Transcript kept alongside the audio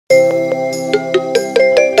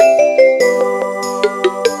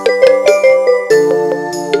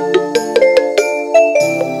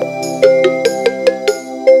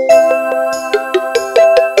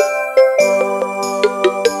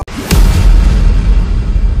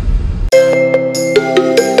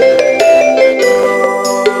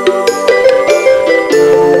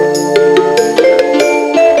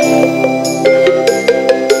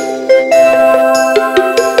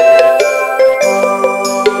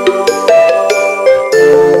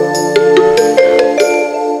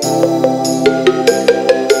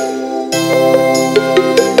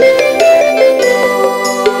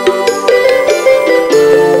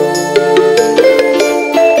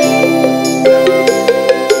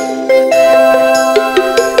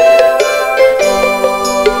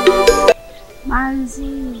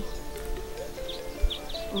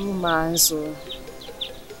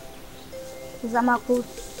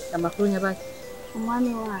Amakuru nyabaki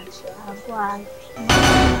umwami wacu aragwaye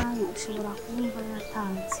umwami ushobora kumva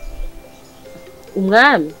yatanze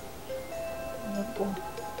umwami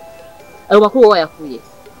ayo makuru wayakuye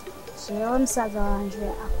jewe musaza wanje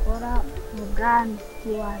akora mu bwami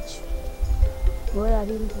bw'iwacu we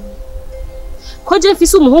yarimbuye ko je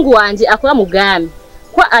mfise umuhungu wanje akora mu bwami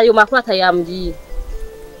ko ayo makuru atayambwiye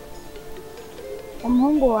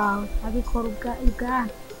umuhungu wawe abikora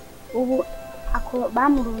ubwami ubu ako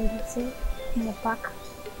bamurungitse ku mupaka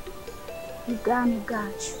ubwami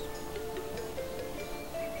bwacu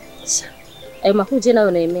ayo makuru je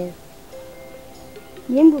nayo nemera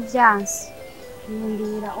nimba uvyanse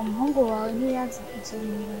yindira umuhungu wawe ntiyaza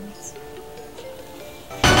kuzomwibaritse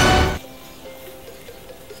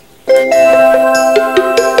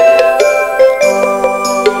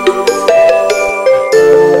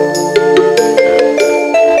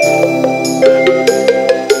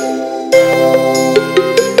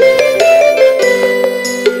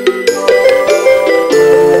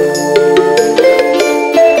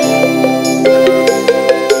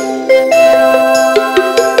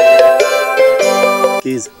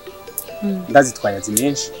ndazitwaye azi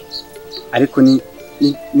menshi ariko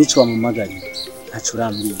nico wamumagariye ntaco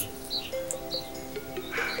urambwiye.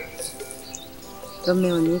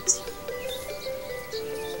 Romeo niti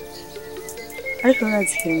ariko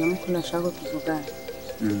nazikeneye muko nashaka kuvugana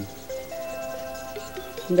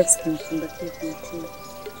ndafite ikintu cy'umutima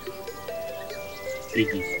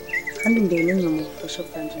kandi ndeye n'imwe mu bufasha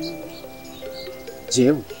bwanje n'ubu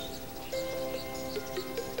jewe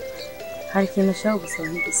hari ikintu nashaka gusaba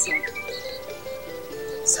ntigisaba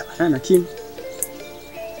sabana na kimwe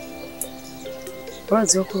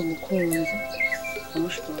urazi ko umukunzi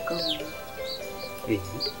amushobora gahunda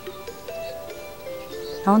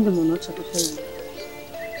nta wundi muntu uca kutayiba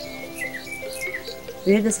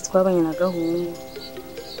rero byose twabanye na gahungu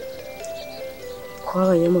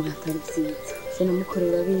twabayemo batari byiza se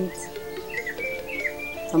namukorera biza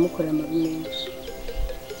namukorera amabi menshi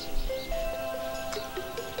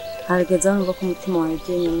harigeze numva ko umutima wawe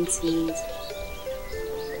ugenda n'insinzi.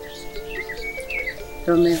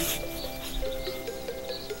 Romeo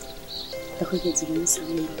ndakugeze umusaba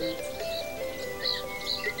imbabazi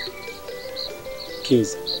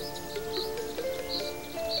Keza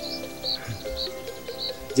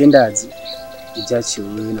ndazi ibyaciwe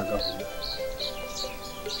wewe na gahunda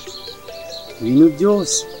ibintu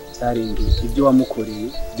byose byarengeye ibyo wamukoreye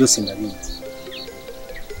byose ndabizi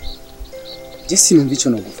je sinumva icyo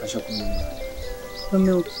nogufasha kumenya.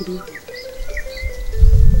 Romeo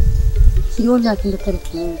kiriho nta kindi atari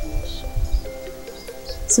kumwumvisha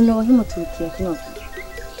sinoba nk'imuturukiye kinoga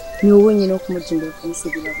ni wowe nyine wo kumuja imbere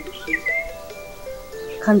kumusigira buke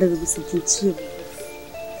kandi abigusabye ikiyo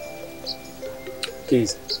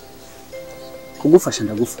Keza kugufasha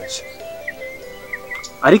ndagufasha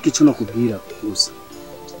ariko icyo nakubwira gusa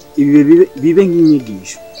ibi bibe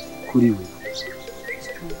nk'inyigisho kuri we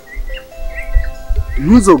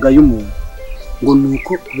ntuzogaye umuntu ngo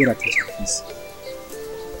nuko kubera atacafise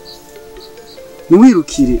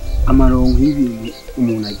ntiwirukire amarongo y'ibintu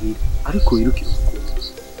umuntu agira ariko wirukire urukundo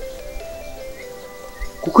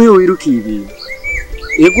kuko iyo wirukiye ibintu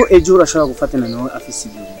ego ejo urashobora gufatana nawe afise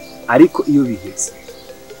ibintu ariko iyo bihetse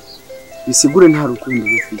bisigure nta rukundo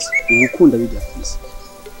bufise ubukunda bidafise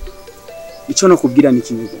icyo nakubwira ni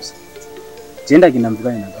kimwe gusa je ndagenda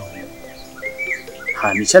mvugane na gahunda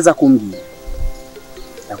hama icyo aza kumbwira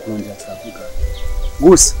ndakurondera turavuga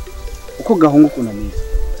gusa uko gahungu kunaniye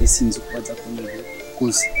sinzi kubaza kumbwira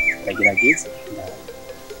gusa ndagerageza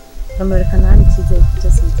ndamerekana hano ikizere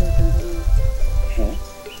cyose bitagenda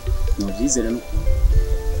nubyizere nuko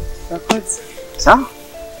bakoze sawa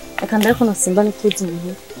akanda ariko nasimba n'ituzi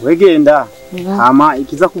muhira wegenda hama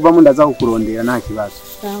ikiza kuvamo ndaza kukurondera nta kibazo.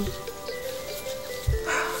 Sawa.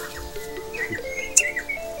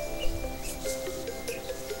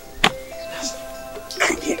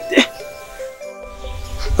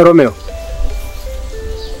 Romeo,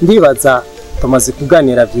 ndibaza tumaze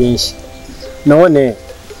kuganira byinshi, none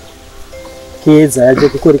Keza yaje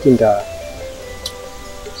gukora iki ngaha?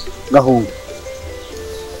 Gahungu,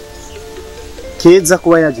 Keza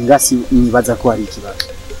kuba yaje ngasi nibaza ko ari ikibazo.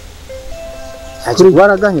 Yaje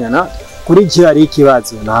kubaraganya na Kuri iki hari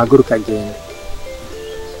ikibazo, nahaguruka genda.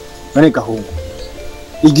 none Gahungu,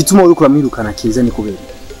 igituma uri kuramwirukana Keza ni kubera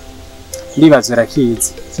Ndibaza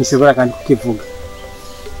arakizi, sinshobora kandi kukivuga.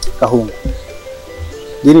 Gahungu,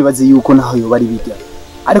 nibaze yuko naho yo bari bijya,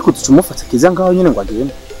 ariko tucumufata Keza ngaho nyene ngo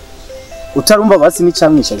agende. Utarumva basi ni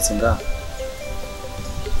camwisharitse ngaho.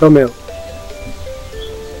 Romeo,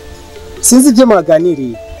 sinzi ibyo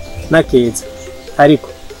mwaganiriye na Keza, ariko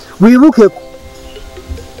wibuke ko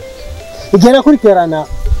igihe nakurikirana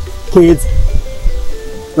Keza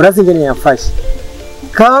urazi ingene yamfashe,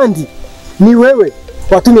 kandi ni wewe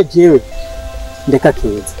watumye jewe ndeka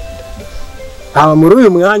Keza. Aba muri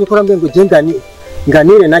uyu mwanya ukora mbe ngo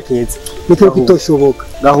nganire na Keza niko kitoshoboka.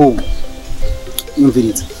 Gahungu,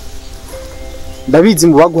 yumviriza, ndabizi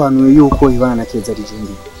mu baguhanuye yuko ibana na Keza ari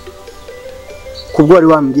jindi, kubwo wari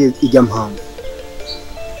wambwiye ijya mpamvu,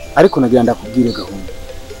 ariko nagira ndakubwire Gahungu,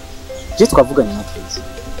 je twavuganye na Keza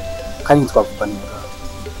kandi twavuganye ngaho,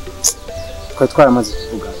 twari twaramaze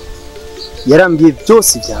kuvugana, yarambwiye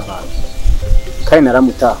byose byabaye kandi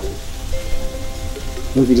naramutahuye.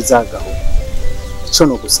 Yumviriza Gahungu, ico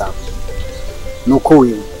no gusaba nuko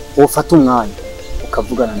wewe wofata umwanya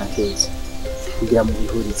ukavugana na Keza kugira mu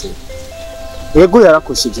bihurize. Yego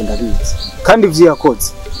yarakosheje ndabizi, kandi ivyo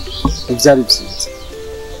yakoze ivyari byiza.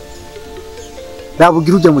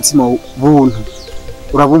 Rabugira ujya mutima buntu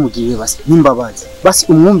urabumugiye basi nimbabazi, basi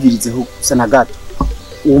umwumvirizeho gusa na gato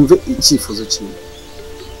wumve icyifuzo cyiwe.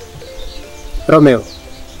 Romeo,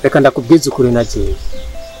 reka ndakubwiza ukuri na jewe.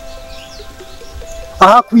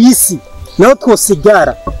 Aha ku isi naho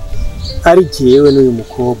twosigara ari jewe n'uyu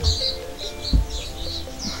mukobwa,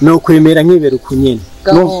 no kwemera nkibera ukunyene.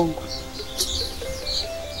 Gahungu,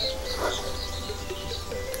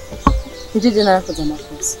 njye narakoze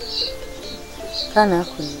amakosa kandi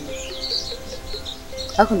nakoreye,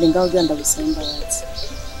 ariko ndi ngaho ugenda gusaba imbabazi,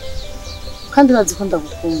 kandi urazi ko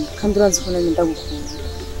ndagukunda, kandi urazi ko nanjye ndagukunda,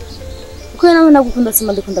 kuko nawe nagukunda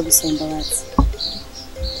sima ndikunda gusaba imbabazi.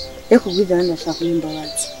 Reka ubwibyo nanjye ndashaka kumpa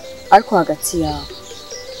imbabazi, ariko hagati yawe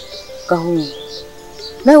Gahungu,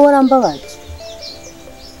 nawe warambabaje.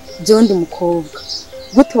 Jewe ndi mukobwa,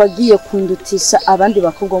 gute wagiye kundutisha abandi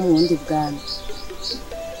bakobwa mu bundi bwami?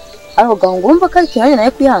 Aho Gahungu wumva ko ari ikintu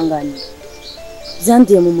nawe kwihanganira,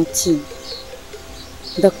 byandiye mu mutima.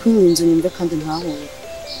 Ndakwinginze unyumve kandi ntahure.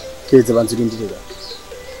 Keza banza urindirira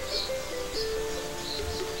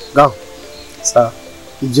Gaho. Sa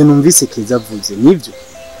Ibyo numvise Keza avuze nibyo?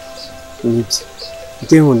 nibyo.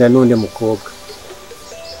 Nkunda none mukobwa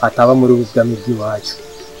ataba muri ubwami bw'iwacu.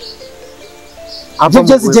 Ibyo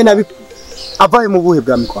byose je nabi abaye mu buhe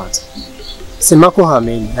bwami kwanza? Sema ko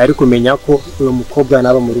hamenye, ariko menya ko uyu mukobwa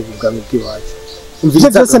naba muri ubwami bw'iwacu. Ibyo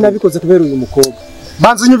byose nabikoze kubera uyu mukobwa.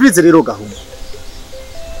 Banza unyumvirize rero Gahungu,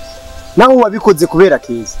 naho wabikoze kubera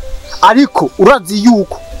Keza, ariko urazi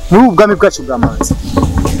yuko muri ubwami bwacu bwa Manzi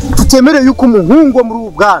tutemereye yuko umuhungu wo muri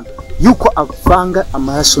ubwami yuko avanga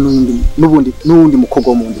amaraso n'ubundi mukobwa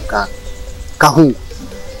wo mu bundi bwami. Gahungu,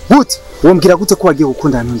 gute wombwira gute ko wagiye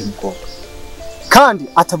gukundana n'undi mukobwa kandi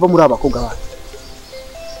atava muri abakobwa bacu?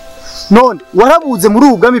 None warabuze muri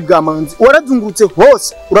ubwami bwa Manzi, warazungurutse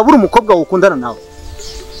hose urabura umukobwa wukundana nawe,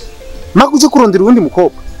 makuje kurondera undi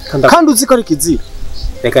mukobwa kandi uzi ko ari kizira.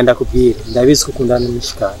 Reka ndakubwira, ndabizi ko ukundana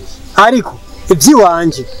n'umushikanje, ariko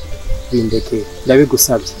iby'iwanje bindeke,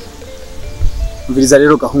 ndabigusabye. Mviriza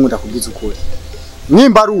rero Gahungu, ndakubwiza ukuri,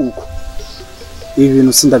 nimba ari uko ibi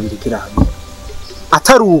bintu sindabirikira hamwe,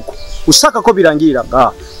 atari uko ushaka ko birangirira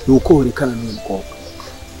ngaha nuko urekana n'uyu mukobwa.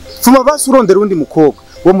 Fuma basi urondera undi mukobwa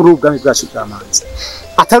wo muri ubwami bwacu bwa Manzi,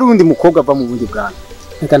 atari undi mukobwa ava mu bundi bwami.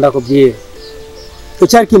 Reka ndakubwira,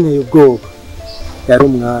 icyari kinteye ubwoba yari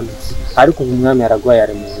umwami, ariko umwami yaragwaye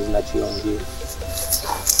ari mu buzima cyiyongera.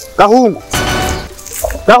 Gahungu,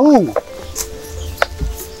 Gahungu,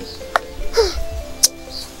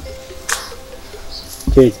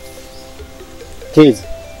 Keza,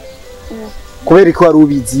 kubera ko wari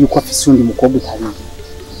ubizi yuko afise undi mukobwa utabizi?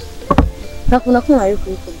 Nakuna ko nayo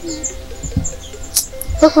kubikubwira,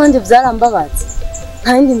 kuko nanjye byarambabaza,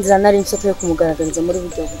 nta yindi nzira nari mfite yo kumugaragariza muri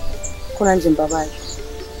buryo bwo ko nanjye mbabaye,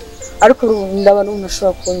 ariko ndabona umuntu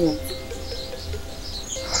ashobora kunyumva.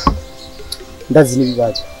 ndazi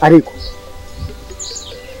n'ibibazo ariko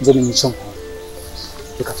nzomenya ico nkora.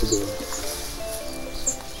 Reka tugende.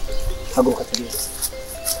 Haguruka tugende.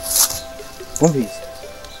 Umvise.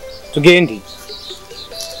 Tugende.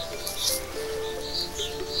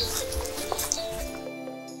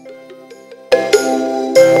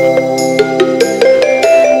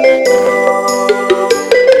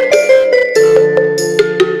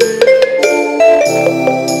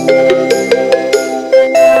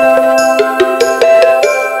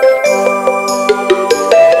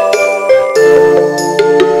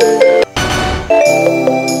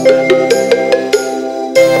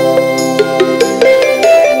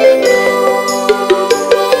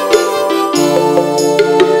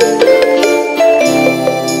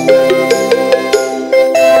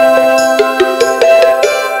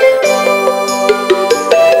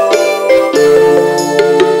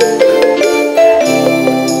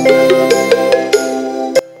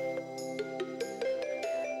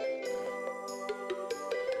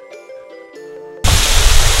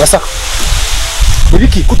 Basaka.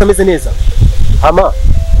 Ibiki kutameze neza. Ama.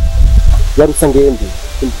 Yarutse ngende.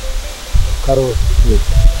 Karoli.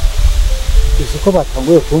 Isiko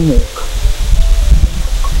batanguye kunyuka.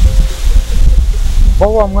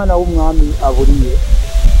 Wa mwana w'umwami aburiye.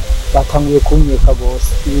 Batanguye kunyuka bose.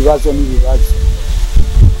 Ibibazo n'ibibazo.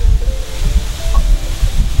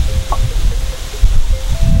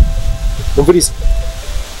 Umviriza.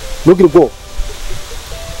 Nugira ubwoba.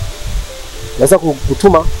 Yaza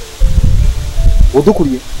gutuma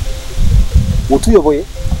udukuriye utuyoboye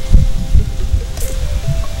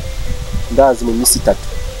ndazi mu minsi 3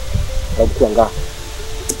 ndagukura ngaha.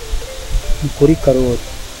 Mukuri Karoli,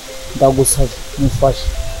 ndagusavye mufashe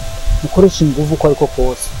mukoresha inguvu ko ariko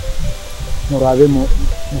kose murabe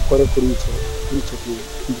mukore kuri ico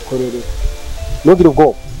gikorere. Nugira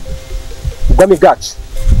ubwoba. Ubwami bwacu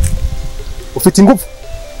ufite inguvu,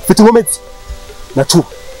 ufite inkomezi na cuba.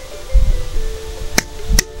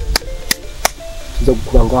 Nza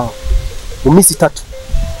gukura ngaho mu minsi 3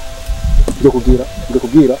 ngiye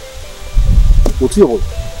kubwira utuyoboye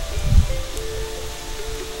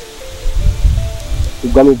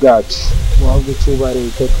ubwami bwacu wahabwe cyubare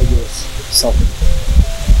iteka ryose. sawa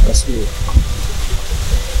gasubire.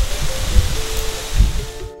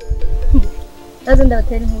 Ndazo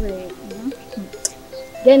ndabatera inkubere.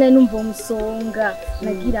 Genda numva umusonga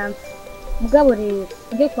nagira mfi. Mugabo rero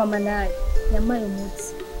ngiye kwa Manari yamaye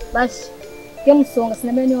umutsi. Bashi ke musonga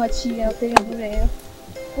sinamenye ni waciye atera inkubere.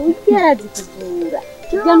 Uyarazi kuvura.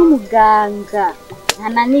 Kijya n'umuganga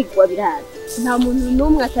ntananigwa birazi. Nta muntu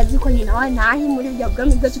n'umwe atazi ko nyina wa nahi muri bya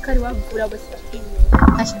bwami bwacu kari wavura bose bakiye.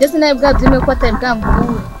 Ashidese naye bwabyemeye ko atari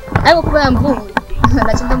bwamvura. Ariko kuba yamvuye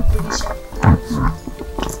naca ndamuvurisha.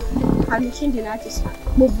 Hano ikindi nacisha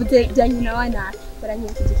muvuze bya nyina wa nahi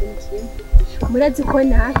baranyikije ikintu kimwe. Murazi ko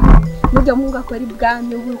nahi mujya mungu akora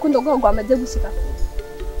ibwami urukundo rwo rwamaze gushika.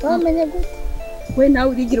 Wamenye gute? We nawe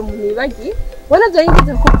urigira umuntu yibagi. Wana byo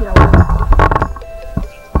yigeze kubwira wowe.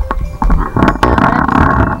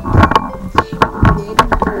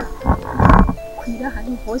 Kwira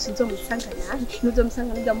hari hose zo musanga nahi nuzo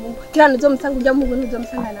musanga n'ujya mungu. Kira nuzo musanga ujya mungu nuzo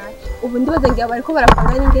musanga nahi. Ubu ndibaze ngiye bariko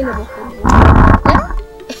barapanga n'ingene bakuru.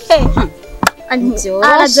 Anjo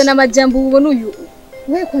arazana amajambo ubona uyu.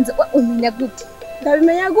 We kwanza umenya gute?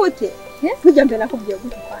 Ndabimenya gute? Kujya mbere nakubwiye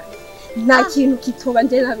gute kwani? Nta kintu kitoba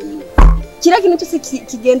nje nabizi. Kira kintu cyose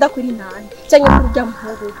kigenda kuri ntani cyangwa kurya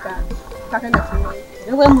muhungu bwa paka natumye.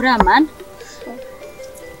 Wewe muramana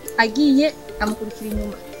Agiye amukurikira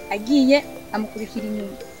inyuma. Agiye amukurikira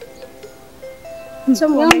inyuma. Cyo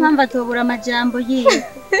mu mpamvu atobura amajambo yiwe.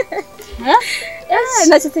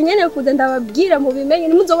 Nacyo nyene kuza ndababwira mu bimenye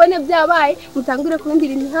nimuzobone byabaye mutangure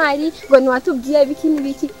kubindira intihari ngo niwatubwiye biki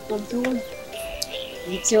nibiki mu byumva.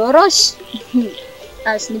 Byoroshe.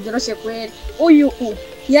 Ashi nibyoroshe kweli. Uyu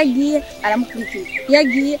yagiye aramukurikira.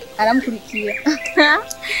 Yagiye aramukurikira.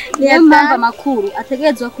 Niyo mpamvu amakuru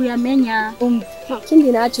ategerezwa kuyamenya.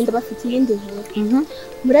 Kindi nacu ndabafitiye indi nkuru.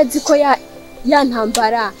 Murazi ko ya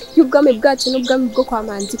ntambara y'ubwami bwacu n'ubwami bwo kwa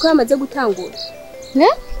Manzi ko yamaze gutangura.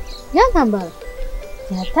 Ya ntambara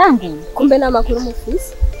Yatanguye. Kumbe n'amakuru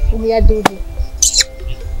mufise umuyadudu.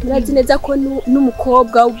 Murazi neza ko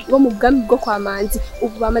n'umukobwa wo mu bwami bwo kwa Manzi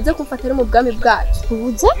ubu bamaze kumfata ari mu bwami bwacu.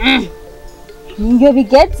 Ubuze? Ningyo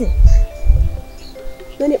bigeze.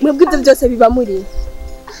 None mwebwe ibyo byose biba muri.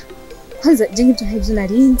 Kwanza je nk'ibyo ntibyo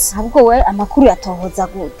narinzi. Ahubwo we amakuru yatohoza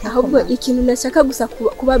gute? Ahubwo ikintu nashaka gusa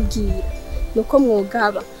kubabwira nuko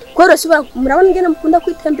mwogaba. Korashobora murabona ingene mukunda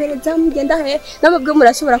kwitembereza mugenda he namubwe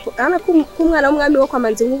murashobora kurana ko umwana w'umwami wo kwa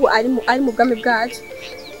Manzi nk'ubu ari mu bwami bwacu.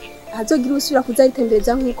 hazogira usubira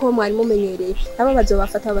kuzayitembereza nk'uko mwari mumenyereye nabo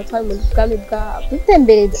bazobafata batwaye mu bwami bwabo.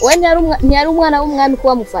 Utembereza we ntiyari umwana w'umwami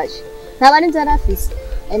kuba mufashe ntabari nzara afise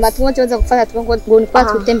ayo matungo cyoza gufata tuko ngo ni kwa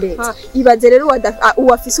tutembereza. Ibaze rero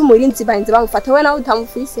uwafise umurinzi bahinze bamufata we nawe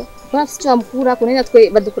utamufise bafise cyo amukura ko nenya twe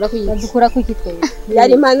badukura ku ikitwe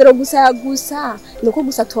yari impanuro gusa nuko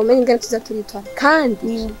gusa tumenye ingene tuza turitwara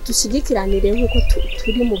kandi dushigikiranire nk'uko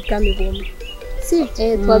turi mu bwami bumwe. Si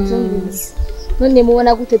twabyumvise. None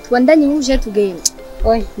mubona gute tubandanye huje tugende?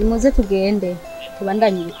 Oye nimuze tugende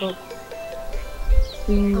tubandanye ibikorwa.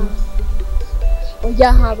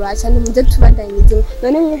 Oya habasha nimuze tubandanye izina.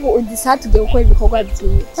 None nk'ubu udisa tugiye gukora ibikorwa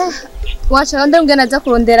byiza. Wacha ndende ngena za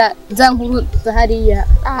kurondera za nkuru zahariya.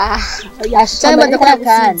 Yashaka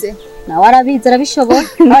badakuze. Na warabiza arabishobora.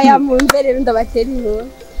 Oya mumve rero ndabatera inkuru.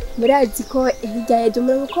 Murazi ko hirya yejo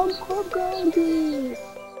muri mukobwa ndi.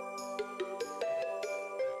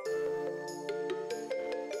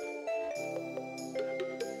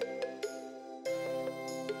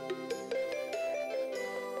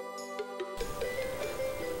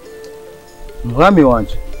 Mwami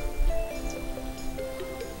wanje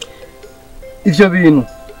ivyo bintu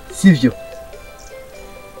sivyo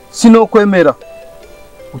sinokwemera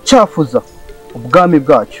ucafuza ubwami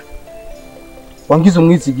bwacu wangize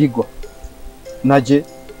umwizigirwa naje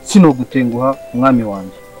sinogutenguha mwami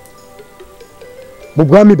wanje. Mu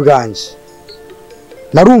bwami bwanje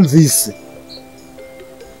narumvise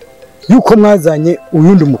yuko mwazanye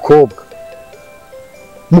uyundi mukobwa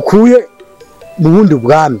mukuye mu bundi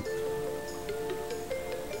bwami.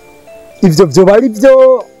 Ivyo byo bari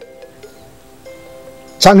byo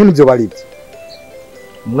canke nivyo bari byo?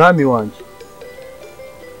 Mwami wanje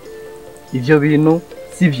ivyo bintu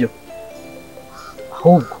sivyo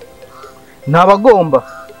ahubwo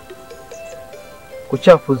ntabagomba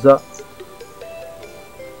gucafuza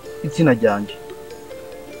izina ryanje.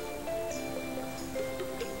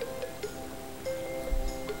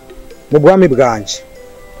 Mu bwami bwanje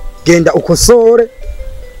genda ukosore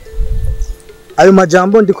ayo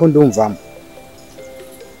majambo ndiko ndumvamo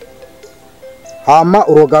hama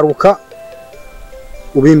urogaruka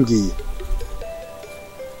ubimbwiye.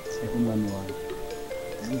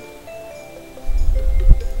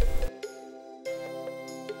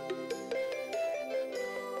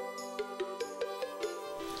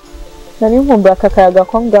 Nari nkumbuye aka kayaga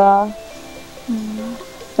ko ngaha.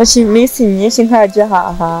 Iminsi myinshi nkaja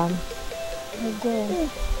aha hantu.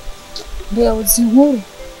 Mbega uzi inkuru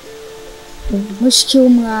mushiki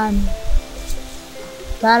w'umwami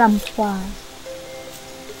baramutwaye.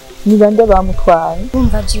 Ni bande bamutwaye?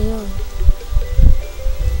 Umva jewe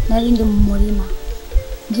nari ndi mu murima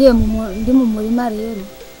ndi mu murima rero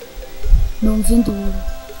numva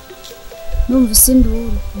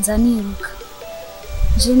induru nza niruka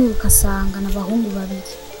nje niruka sanga n'abahungu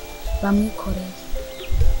babiri bamwikoreye.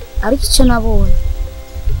 Ariko icyo nabonye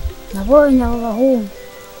abo bahungu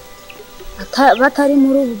batari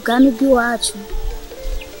muri ubu bwami bw'iwacu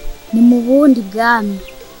ni mu bundi bwami.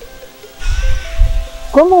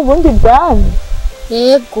 Ko mu bundi bwami?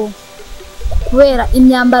 Yego kubera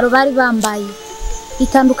imyambaro bari bambaye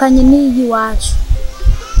itandukanye n'iyi wacu.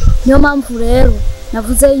 Niyo mpamvu rero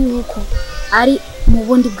navuze yuko ari mu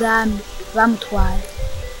bundi bwami bamutwaye.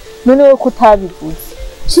 None we kutabivuze?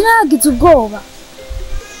 Sinagize ubwoba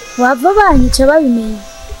bava banyica babimenye.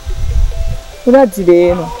 Urazi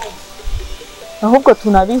rero ahubwo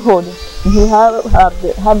tunabihore ntihabe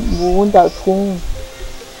ubundi twumva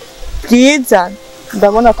bwiza.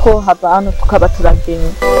 Ndabona ko hava hano tukaba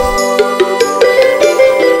turagenda.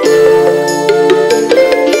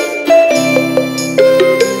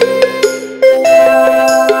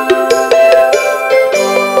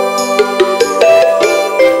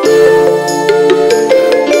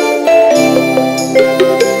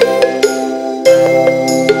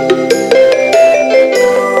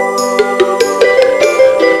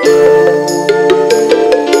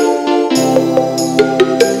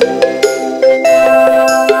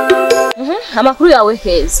 Amakuru yawe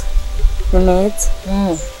heza. Neza.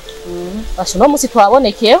 Basho musi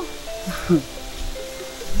twabonekeye.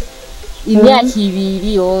 Imyaka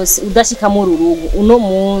ibiri yose udashika mu rurugo uno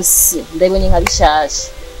munsi ndabonye nka bishashe.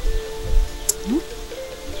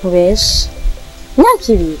 Ubesha. Imyaka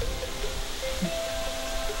ibiri.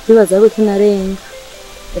 Bibaza ko narenga.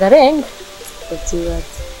 Irarenga?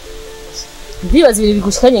 Atibaza. Bibaza ibiri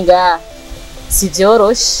bigushikanye ngaha. Si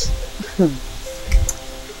byoroshe.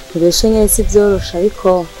 Ubesha nyine si byoroshe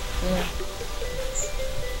ariko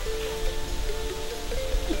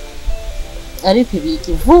ariko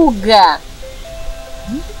ibiki vuga.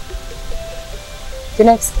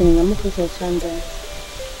 Tena kisikini nyamukuru cyane.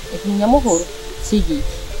 Ikinyamukuru sigiki.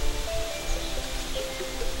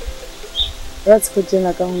 urazi ko je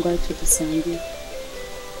na gahungu aricyo dusangiye.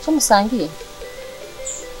 cyo musangiye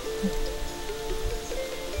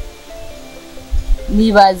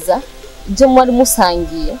nibaza ibyo mwari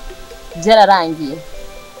musangiye byararangiye.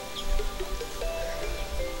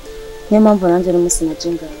 Niyo mpamvu nanjye n'umunsi naje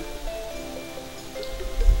ngaho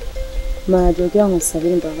maraje kugira ngo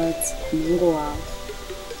nsabire imbabazi ku muhungu wawe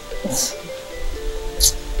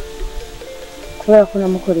kubera ko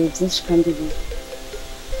namukoreye byinshi kandi bibi.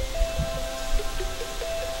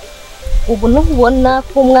 ubu ntubona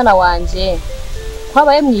ko umwana wanje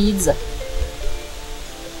kwabaye mwiza.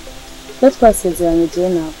 twasezeranye je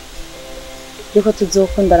nawe yuko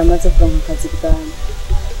tuzokunda aramaze kuronka akazi bwanyu.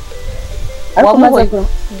 Ariko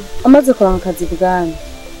amaze kuronka akazi bwanyu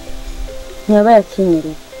ntiyabaye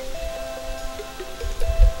akinyerera.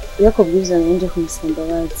 Iyo kubwivyo nje kumusaba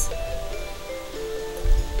imbabazi.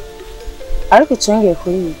 Ariko cyongeye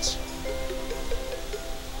kuri iki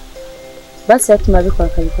basi yatuma abikora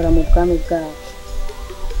akabikora mu bwami bwacu.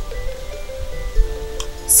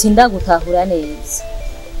 Sindagutahura neza.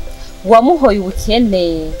 Wamuhoye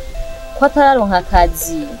ubukene ko atararonka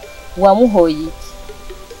akazi, wamuhoye iki?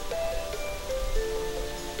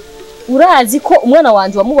 Urazi ko umwana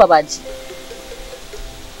wanje wamubabaje?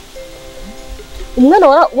 Umwana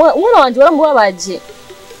wanje waramubabaje.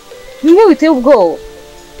 Bimwe biteye ubwoba.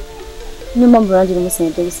 Niyo mpamvu nanjye n'umusenyi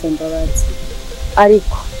byo gusaba imbabazi.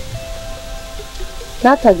 Ariko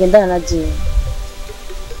natagendana na jewe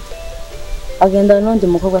agendana n'undi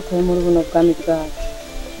mukobwa atari muri buno bwami bwacu.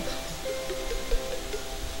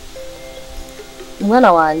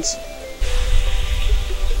 Umwana wanje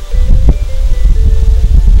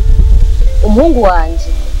umuhungu wanje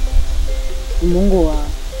umuhungu wawe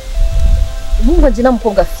umuhungu wanje na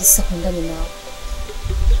mukobwa afise akundanye nawe.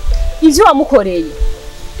 Ivyo wamukoreye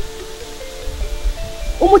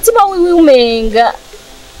umutima wiwe umenga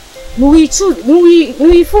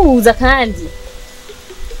ntiwifuza kandi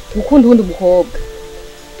gukunda uwundi mukobwa.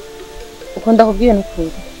 Ukunda kubwira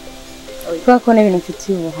n'ukuri kubera ko n'ibintu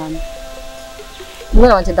mfitiye ubuhamya.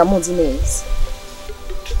 Umwana wanje ndamuzi neza.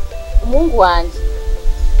 Umuhungu wanje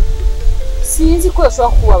sinzi ko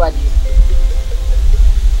yashobora kubabarira.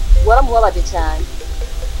 Waramubabaje cyane.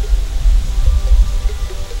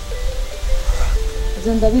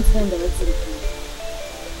 Izo ndabizi kandi ndabazirikana.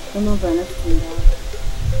 Niyo mpamvu yanatsinda.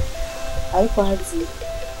 Ariko hazi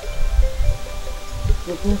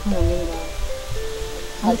ugiye kumenya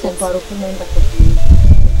ati kwa rukundo ndakubwira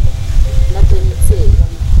nabyo nizeye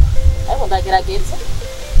ariko ndagerageza